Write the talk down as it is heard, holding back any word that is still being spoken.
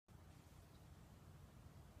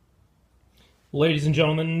Ladies and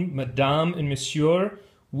gentlemen, madame and monsieur,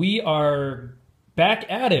 we are back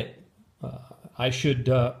at it. I should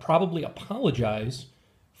probably apologize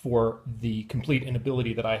for the complete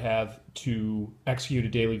inability that I have to execute a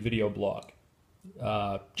daily video blog.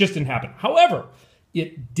 Just didn't happen. However,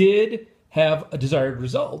 it did have a desired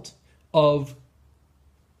result of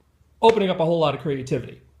opening up a whole lot of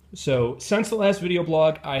creativity. So since the last video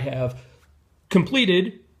blog, I have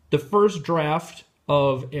completed the first draft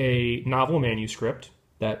of a novel manuscript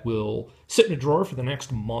that will sit in a drawer for the next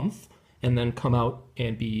month and then come out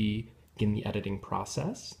and begin the editing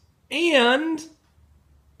process. And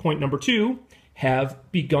point number 2, have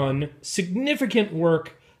begun significant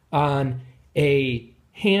work on a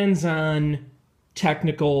hands-on,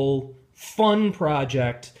 technical, fun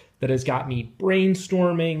project that has got me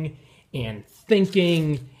brainstorming and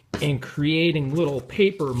thinking and creating little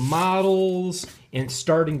paper models and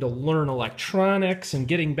starting to learn electronics and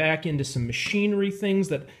getting back into some machinery things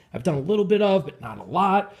that I've done a little bit of, but not a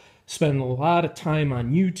lot. Spending a lot of time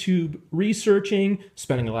on YouTube researching,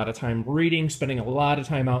 spending a lot of time reading, spending a lot of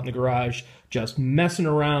time out in the garage, just messing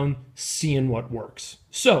around, seeing what works.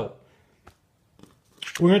 So,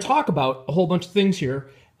 we're going to talk about a whole bunch of things here,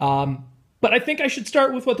 but I think I should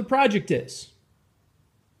start with what the project is.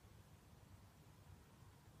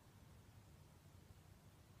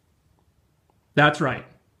 That's right.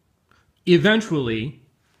 Eventually,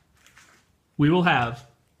 we will have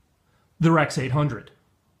the Rex 800.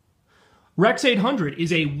 Rex 800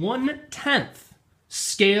 is a 1/10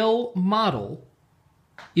 scale model,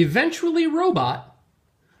 eventually robot,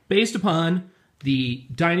 based upon the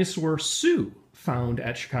dinosaur Sue found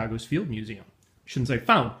at Chicago's Field Museum. Shouldn't say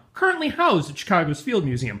found. Currently housed at Chicago's Field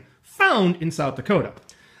Museum. Found in South Dakota.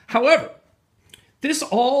 However, this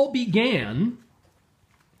all began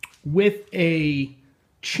with a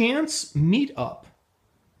chance meetup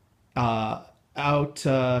out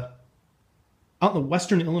in the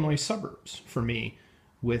western Illinois suburbs for me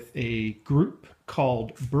with a group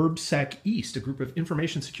called BurbSec East, a group of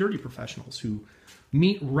information security professionals who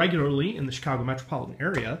meet regularly in the Chicago metropolitan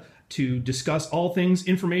area to discuss all things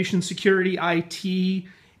information security, IT,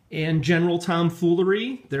 and general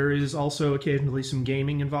tomfoolery. There is also occasionally some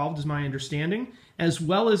gaming involved, is my understanding, as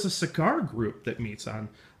well as a cigar group that meets on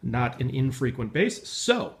not an infrequent basis.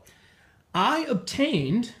 So, I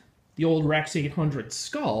obtained the old Rex 800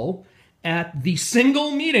 skull at the single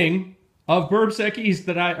meeting of BurbSec East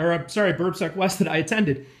that BurbSec West that I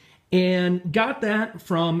attended, and got that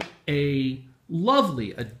from a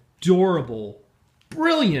lovely, adorable,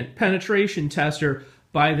 brilliant penetration tester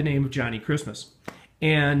by the name of Johnny Christmas.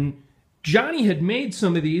 And Johnny had made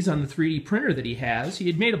some of these on the 3D printer that he has. He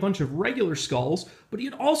had made a bunch of regular skulls, but he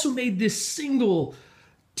had also made this single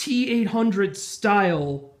T800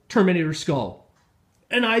 style Terminator skull.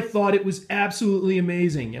 And I thought it was absolutely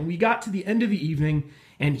amazing. And we got to the end of the evening,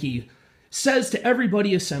 and he says to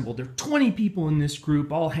everybody assembled, there are 20 people in this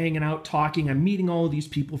group all hanging out talking. I'm meeting all of these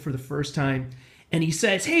people for the first time. And he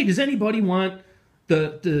says, hey, does anybody want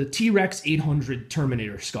the T-Rex 800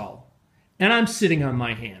 Terminator skull? And I'm sitting on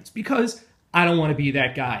my hands because I don't want to be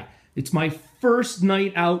that guy. It's my first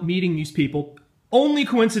night out meeting these people. Only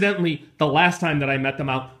coincidentally, the last time that I met them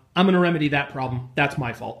out. I'm going to remedy that problem. That's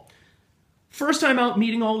my fault. First time out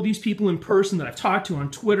meeting all of these people in person that I've talked to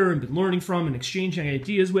on Twitter and been learning from and exchanging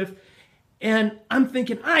ideas with. And I'm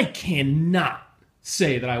thinking, I cannot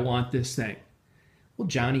say that I want this thing. Well,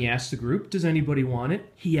 Johnny asks the group, does anybody want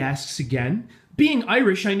it? He asks again. Being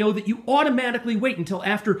Irish, I know that you automatically wait until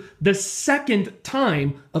after the second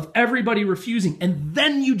time of everybody refusing, and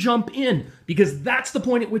then you jump in, because that's the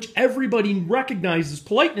point at which everybody recognizes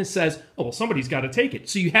politeness, says, oh, well, somebody's got to take it.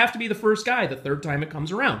 So you have to be the first guy the third time it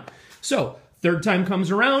comes around. So, third time comes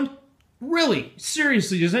around, really,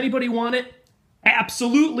 seriously, does anybody want it?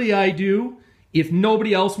 Absolutely I do. If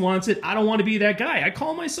nobody else wants it, I don't want to be that guy. I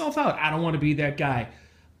call myself out. I don't want to be that guy.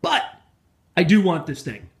 But I do want this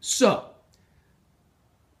thing. So,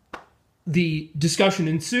 the discussion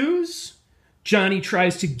ensues. Johnny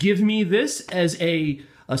tries to give me this as a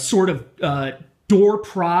sort of door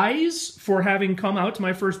prize for having come out to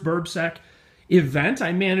my first BurbSec event.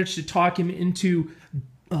 I managed to talk him into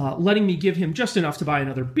letting me give him just enough to buy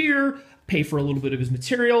another beer, pay for a little bit of his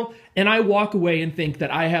material, and I walk away and think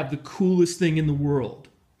that I have the coolest thing in the world.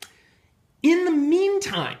 In the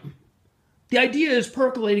meantime, the idea is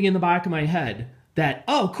percolating in the back of my head that,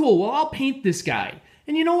 oh, cool, well, I'll paint this guy.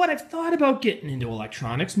 And you know what? I've thought about getting into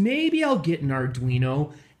electronics. Maybe I'll get an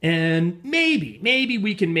Arduino, and maybe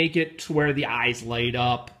we can make it to where the eyes light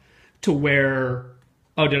up, to where...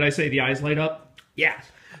 Oh, did I say the eyes light up? Yeah.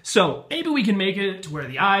 So maybe we can make it to where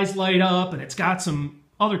the eyes light up, and it's got some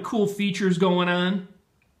other cool features going on.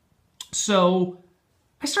 So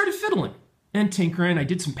I started fiddling and tinkering. I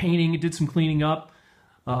did some painting, I did some cleaning up.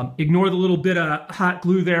 Ignore the little bit of hot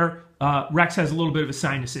glue there. Rex has a little bit of a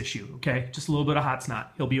sinus issue, okay? Just a little bit of hot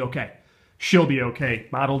snot. He'll be okay. She'll be okay.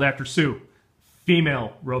 Modeled after Sue.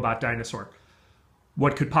 Female robot dinosaur.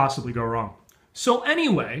 What could possibly go wrong? So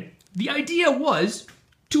anyway, the idea was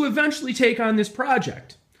to eventually take on this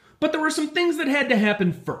project. But there were some things that had to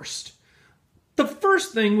happen first. The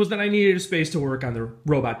first thing was that I needed a space to work on the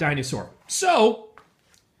robot dinosaur. So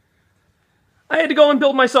I had to go and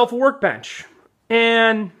build myself a workbench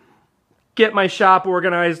and get my shop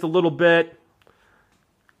organized a little bit,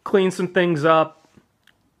 clean some things up,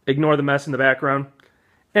 ignore the mess in the background,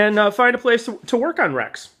 and find a place to work on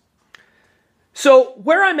Rex. So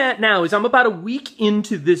where I'm at now is I'm about a week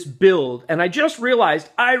into this build, and I just realized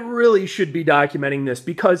I really should be documenting this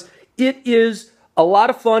because it is a lot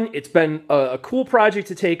of fun. It's been a cool project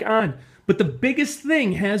to take on, but the biggest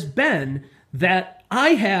thing has been that I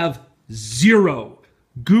have zero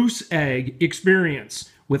goose egg experience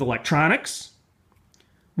with electronics,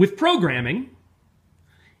 with programming,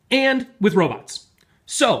 and with robots.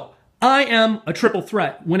 So I am a triple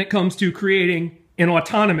threat when it comes to creating an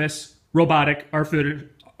autonomous, robotic,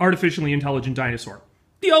 artificially intelligent dinosaur.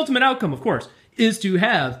 The ultimate outcome, of course, is to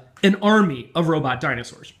have an army of robot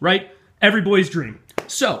dinosaurs, right? Every boy's dream.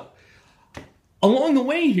 So, along the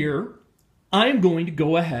way here, I'm going to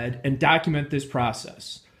go ahead and document this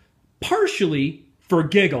process. Partially for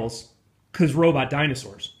giggles, because robot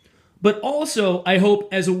dinosaurs. But also, I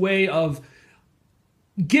hope, as a way of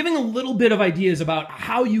giving a little bit of ideas about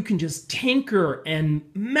how you can just tinker and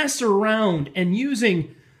mess around and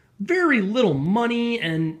using very little money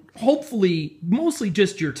and hopefully mostly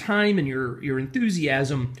just your time and your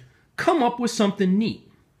enthusiasm, come up with something neat.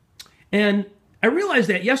 And I realized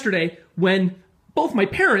that yesterday when both my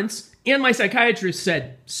parents and my psychiatrist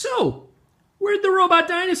said, "So, where'd the robot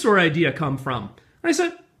dinosaur idea come from?" And I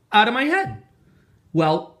said, "Out of my head."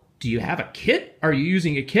 "Well, do you have a kit? Are you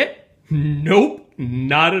using a kit?" "Nope,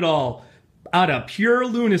 not at all. Out of pure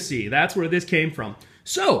lunacy. That's where this came from."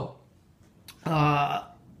 So,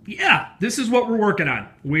 yeah, this is what we're working on.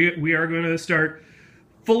 We are going to start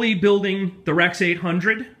fully building the Rex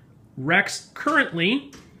 800. Rex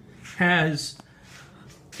currently has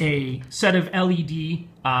a set of LED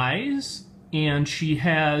eyes, and she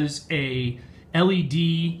has a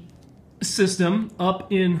LED system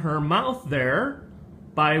up in her mouth there,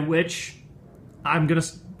 by which I'm going to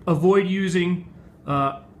avoid using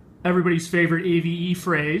everybody's favorite AVE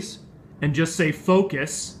phrase and just say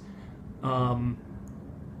focus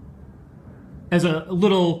as a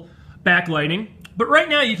little backlighting. But right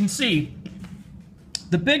now you can see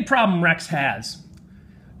the big problem Rex has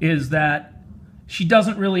is that she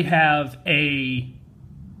doesn't really have a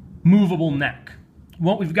movable neck.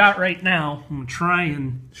 What we've got right now, I'm going to try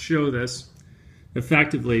and show this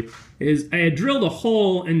effectively, is I had drilled a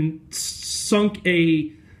hole and sunk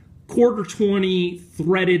a 1/4-20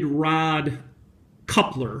 threaded rod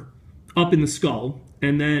coupler up in the skull,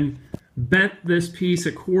 and then bent this piece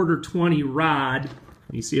a 1/4-20 rod.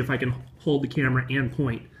 Let me see if I can hold the camera and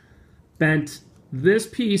point. Bent this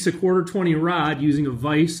piece a 1/4-20 rod using a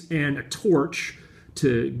vise and a torch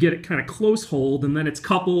to get it kind of close hold, and then it's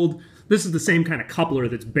coupled. This is the same kind of coupler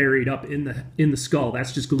that's buried up in the skull.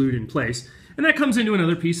 That's just glued in place. And that comes into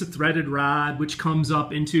another piece of threaded rod, which comes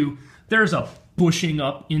up into, there's a bushing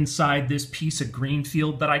up inside this piece of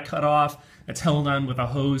greenfield that I cut off that's held on with a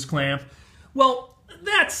hose clamp. Well,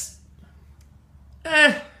 that's,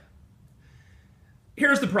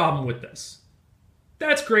 here's the problem with this.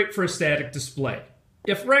 That's great for a static display.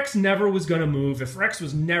 If Rex never was going to move, if Rex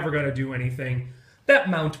was never going to do anything, that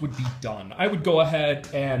mount would be done. I would go ahead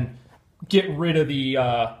and get rid of the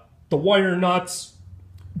wire nuts,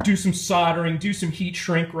 do some soldering, do some heat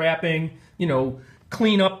shrink wrapping, you know,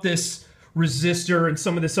 clean up this resistor and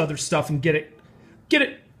some of this other stuff and get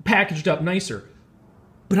it packaged up nicer.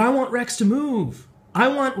 But I want Rex to move. I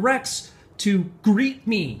want Rex to greet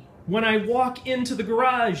me when I walk into the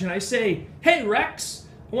garage and I say, "Hey, Rex,"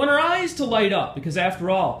 I want her eyes to light up, because after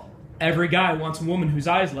all, every guy wants a woman whose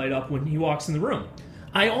eyes light up when he walks in the room.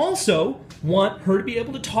 I also want her to be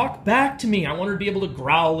able to talk back to me. I want her to be able to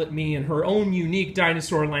growl at me in her own unique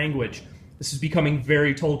dinosaur language. This is becoming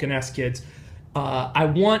very Tolkien-esque, kids. I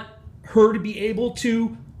want her to be able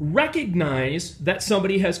to recognize that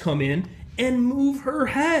somebody has come in and move her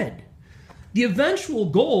head. The eventual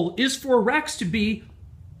goal is for Rex to be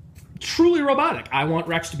truly robotic. I want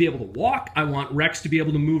Rex to be able to walk. I want Rex to be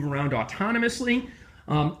able to move around autonomously.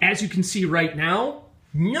 As you can see right now,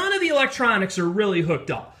 none of the electronics are really hooked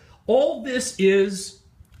up. All this is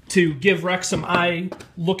to give Rex some eye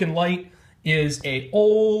look and light is a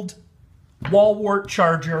old wall wart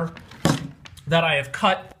charger that I have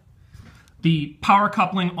cut the power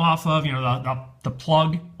coupling off of, you know, the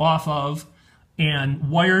plug off of, and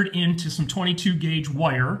wired into some 22 gauge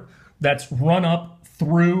wire that's run up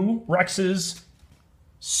through Rex's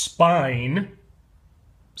spine,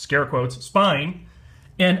 scare quotes, spine,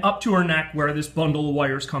 and up to her neck where this bundle of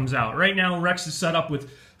wires comes out. Right now, Rex is set up with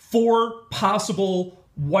 4 possible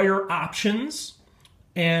wire options,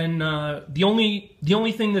 and the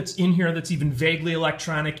only thing that's in here that's even vaguely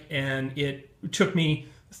electronic, and it took me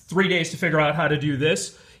 3 days to figure out how to do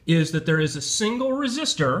this, is that there is a single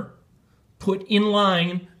resistor put in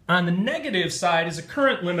line on the negative side as a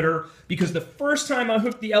current limiter, because the first time I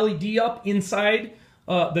hooked the LED up inside,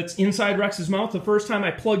 that's inside Rex's mouth, the first time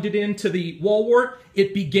I plugged it into the wall wart,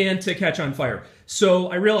 it began to catch on fire. So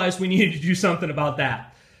I realized we needed to do something about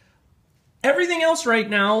that. Everything else right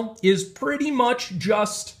now is pretty much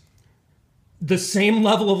just the same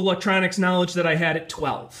level of electronics knowledge that I had at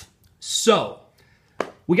 12. So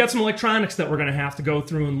we got some electronics that we're going to have to go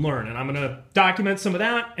through and learn, and I'm going to document some of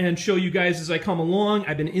that and show you guys as I come along.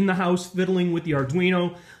 I've been in the house fiddling with the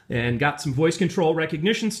Arduino and got some voice control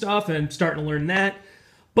recognition stuff and starting to learn that.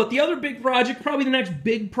 But the other big project, probably the next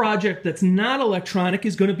big project that's not electronic,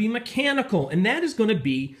 is going to be mechanical, and that is going to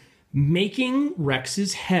be making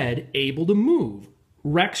Rex's head able to move.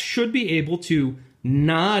 Rex should be able to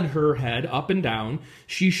nod her head up and down.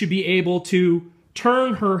 She should be able to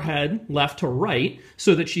turn her head left to right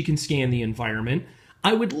so that she can scan the environment.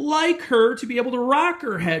 I would like her to be able to rock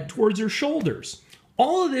her head towards her shoulders.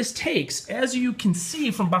 All of this takes, as you can see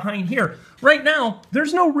from behind here, right now,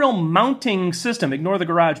 there's no real mounting system. Ignore the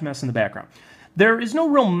garage mess in the background. There is no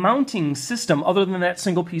real mounting system other than that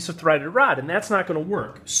single piece of threaded rod, and that's not going to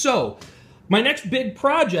work. So, my next big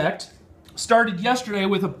project started yesterday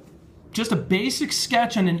with just a basic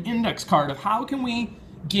sketch on an index card of how can we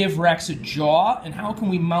give Rex a jaw, and how can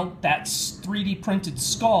we mount that 3D printed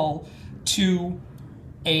skull to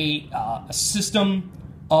a system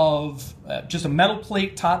of just a metal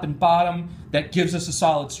plate top and bottom that gives us a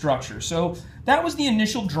solid structure. So that was the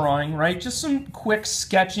initial drawing, right? Just some quick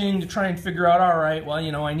sketching to try and figure out, all right, well,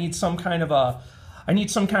 you know, I need some kind of a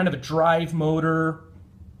drive motor.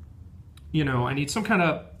 You know, I need some kind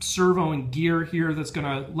of servo and gear here that's going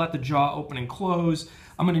to let the jaw open and close.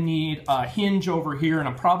 I'm going to need a hinge over here, and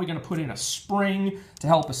I'm probably going to put in a spring to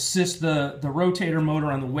help assist the rotator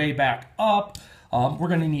motor on the way back up. We're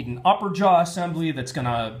going to need an upper jaw assembly that's going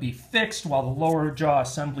to be fixed while the lower jaw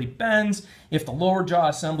assembly bends. If the lower jaw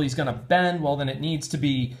assembly is going to bend, well, then it needs to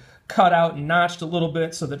be cut out and notched a little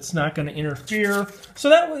bit so that it's not going to interfere. So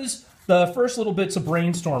that was the first little bits of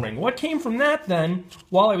brainstorming. What came from that then,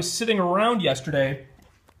 while I was sitting around yesterday,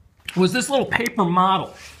 was this little paper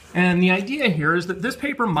model. And the idea here is that this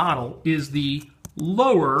paper model is the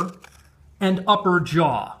lower and upper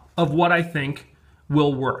jaw of what I think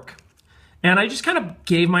will work. And I just kind of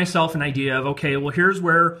gave myself an idea of, okay, well, here's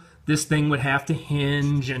where this thing would have to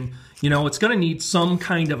hinge, and, you know, it's going to need some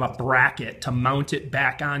kind of a bracket to mount it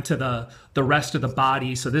back onto the rest of the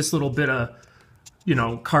body. So this little bit of, you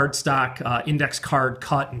know, cardstock index card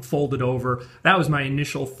cut and folded over. That was my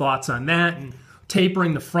initial thoughts on that, and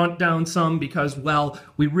tapering the front down some because, well,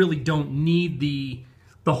 we really don't need the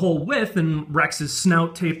whole width, and Rex's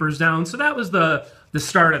snout tapers down. So that was the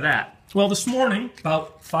start of that. Well, this morning,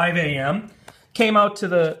 about 5 a.m., came out to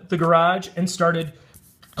the garage and started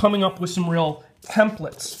coming up with some real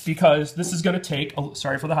templates, because this is going to take,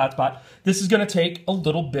 sorry for the hot spot, this is going to take a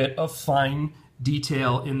little bit of fine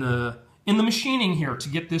detail in the machining here to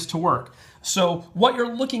get this to work. So what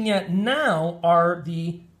you're looking at now are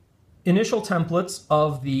the initial templates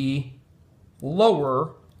of the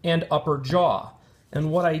lower and upper jaw.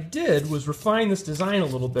 And what I did was refine this design a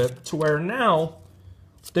little bit to where now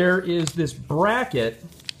there is this bracket.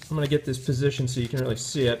 I'm going to get this position so you can really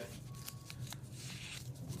see it.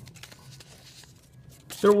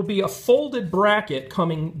 There will be a folded bracket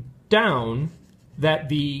coming down that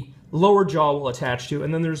the lower jaw will attach to,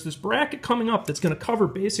 and then there's this bracket coming up that's going to cover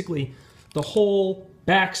basically the whole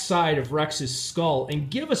back side of Rex's skull and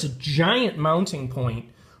give us a giant mounting point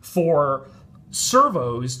for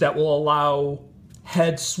servos that will allow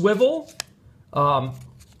head swivel,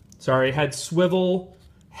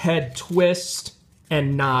 head twist,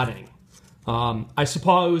 and nodding. I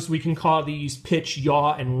suppose we can call these pitch,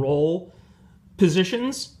 yaw, and roll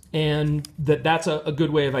positions, and that's a good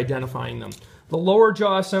way of identifying them. The lower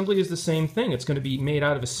jaw assembly is the same thing. It's going to be made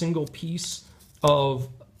out of a single piece of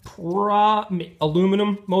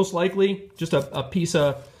aluminum, most likely, just a piece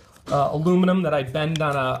of aluminum that I bend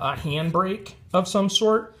on a handbrake of some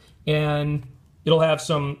sort. and it'll have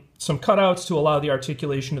some cutouts to allow the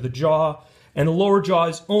articulation of the jaw, and the lower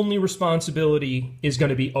jaw's only responsibility is going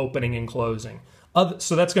to be opening and closing.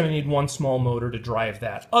 So that's going to need one small motor to drive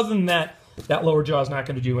that. Other than that, that lower jaw is not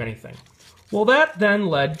going to do anything. Well, that then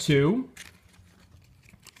led to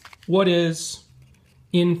what is,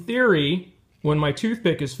 in theory, when my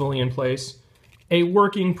toothpick is fully in place, a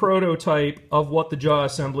working prototype of what the jaw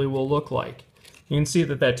assembly will look like. You can see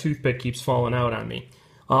that that toothpick keeps falling out on me.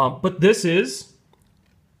 But this is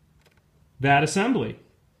that assembly.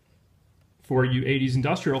 For you 80s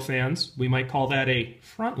industrial fans, we might call that a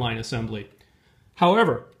frontline assembly.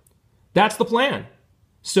 However, that's the plan.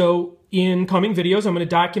 So in coming videos, I'm going to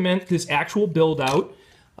document this actual build out.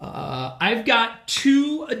 I've got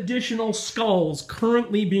 2 additional skulls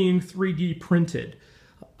currently being 3D printed.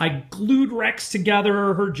 I glued Rex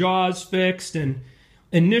together, her jaw's fixed, and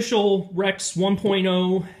initial Rex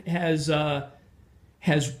 1.0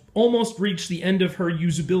 has almost reached the end of her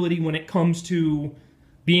usability when it comes to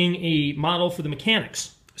being a model for the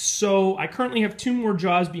mechanics. So I currently have 2 more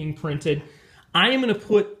jaws being printed. I am going to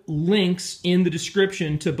put links in the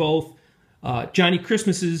description to both Johnny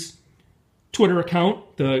Christmas's Twitter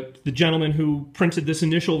account, the gentleman who printed this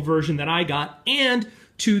initial version that I got, and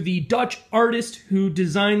to the Dutch artist who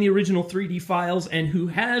designed the original 3D files and who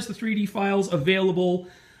has the 3D files available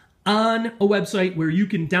on a website where you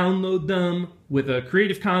can download them with a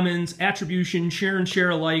Creative Commons attribution, share and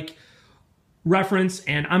share alike reference,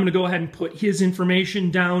 and I'm going to go ahead and put his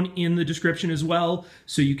information down in the description as well,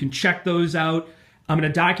 so you can check those out. I'm going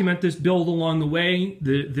to document this build along the way.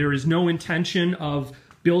 There is no intention of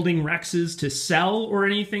building Rexes to sell or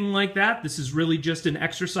anything like that. This is really just an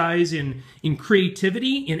exercise in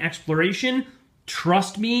creativity, in exploration.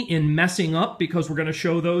 Trust me in messing up, because we're going to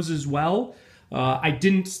show those as well. I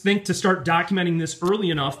didn't think to start documenting this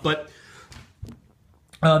early enough, but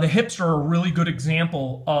the hips are a really good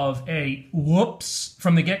example of a whoops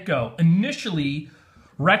from the get-go. Initially,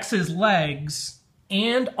 Rex's legs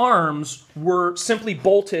and arms were simply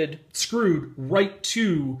bolted, screwed right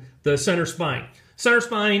to the center spine. Center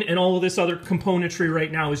spine and all of this other componentry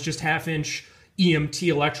right now is just half-inch EMT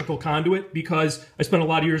electrical conduit, because I spent a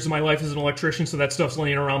lot of years of my life as an electrician, so that stuff's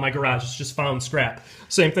laying around my garage. It's just found scrap.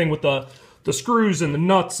 Same thing with the screws and the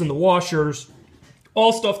nuts and the washers.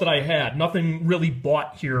 All stuff that I had. Nothing really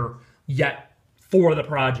bought here yet for the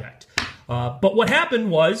project. But what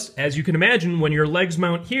happened was, as you can imagine, when your legs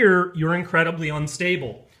mount here, you're incredibly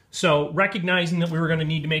unstable. So recognizing that we were going to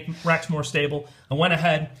need to make Rex more stable, I went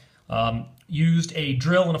ahead, used a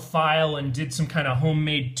drill and a file and did some kind of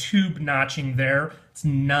homemade tube notching there. It's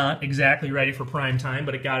not exactly ready for prime time,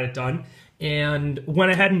 but it got it done. And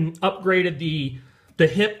went ahead and upgraded the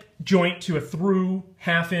hip joint to a through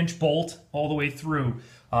half-inch bolt all the way through.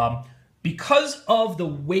 Because of the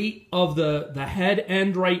weight of the head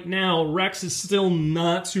end right now, Rex is still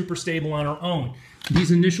not super stable on her own.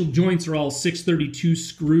 These initial joints are all 632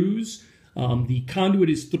 screws. The conduit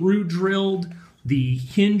is through drilled. The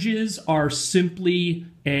hinges are simply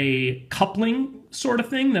a coupling sort of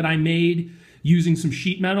thing that I made using some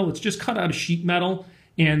sheet metal. It's just cut out of sheet metal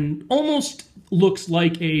and almost looks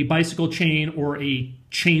like a bicycle chain or a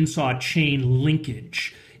chainsaw chain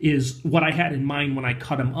linkage is what I had in mind when I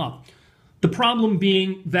cut them up. The problem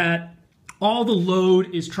being that all the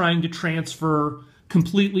load is trying to transfer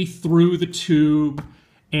completely through the tube,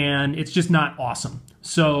 and it's just not awesome.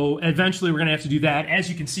 So eventually we're going to have to do that. As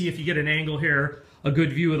you can see, if you get an angle here, a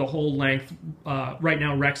good view of the whole length. Right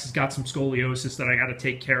now Rex has got some scoliosis that I got to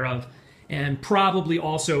take care of, and probably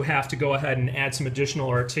also have to go ahead and add some additional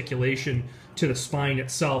articulation to the spine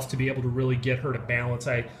itself to be able to really get her to balance.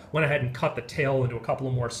 I went ahead and cut the tail into a couple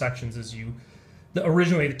of more sections.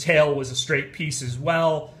 Originally the tail was a straight piece as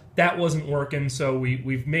well. That wasn't working, so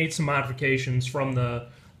we've made some modifications from the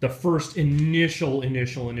first initial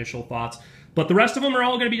thoughts. But the rest of them are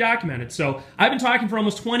all going to be documented. So I've been talking for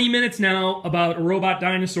almost 20 minutes now about a robot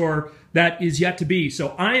dinosaur that is yet to be. So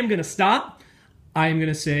I am going to stop. I am going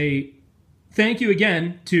to say thank you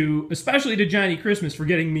again especially to Johnny Christmas for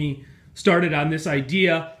getting me started on this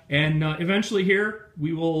idea. And eventually here,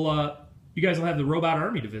 we will, you guys will have the robot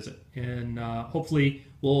army to visit. And hopefully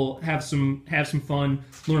we'll have some fun,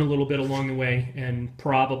 learn a little bit along the way, and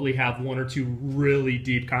probably have 1 or 2 really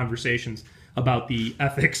deep conversations about the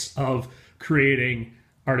ethics of creating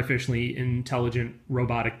artificially intelligent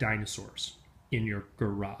robotic dinosaurs in your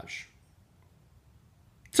garage.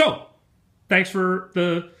 So, thanks for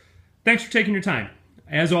taking your time.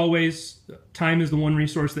 As always, time is the one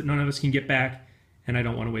resource that none of us can get back, and I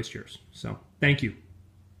don't want to waste yours. So, thank you.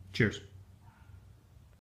 Cheers.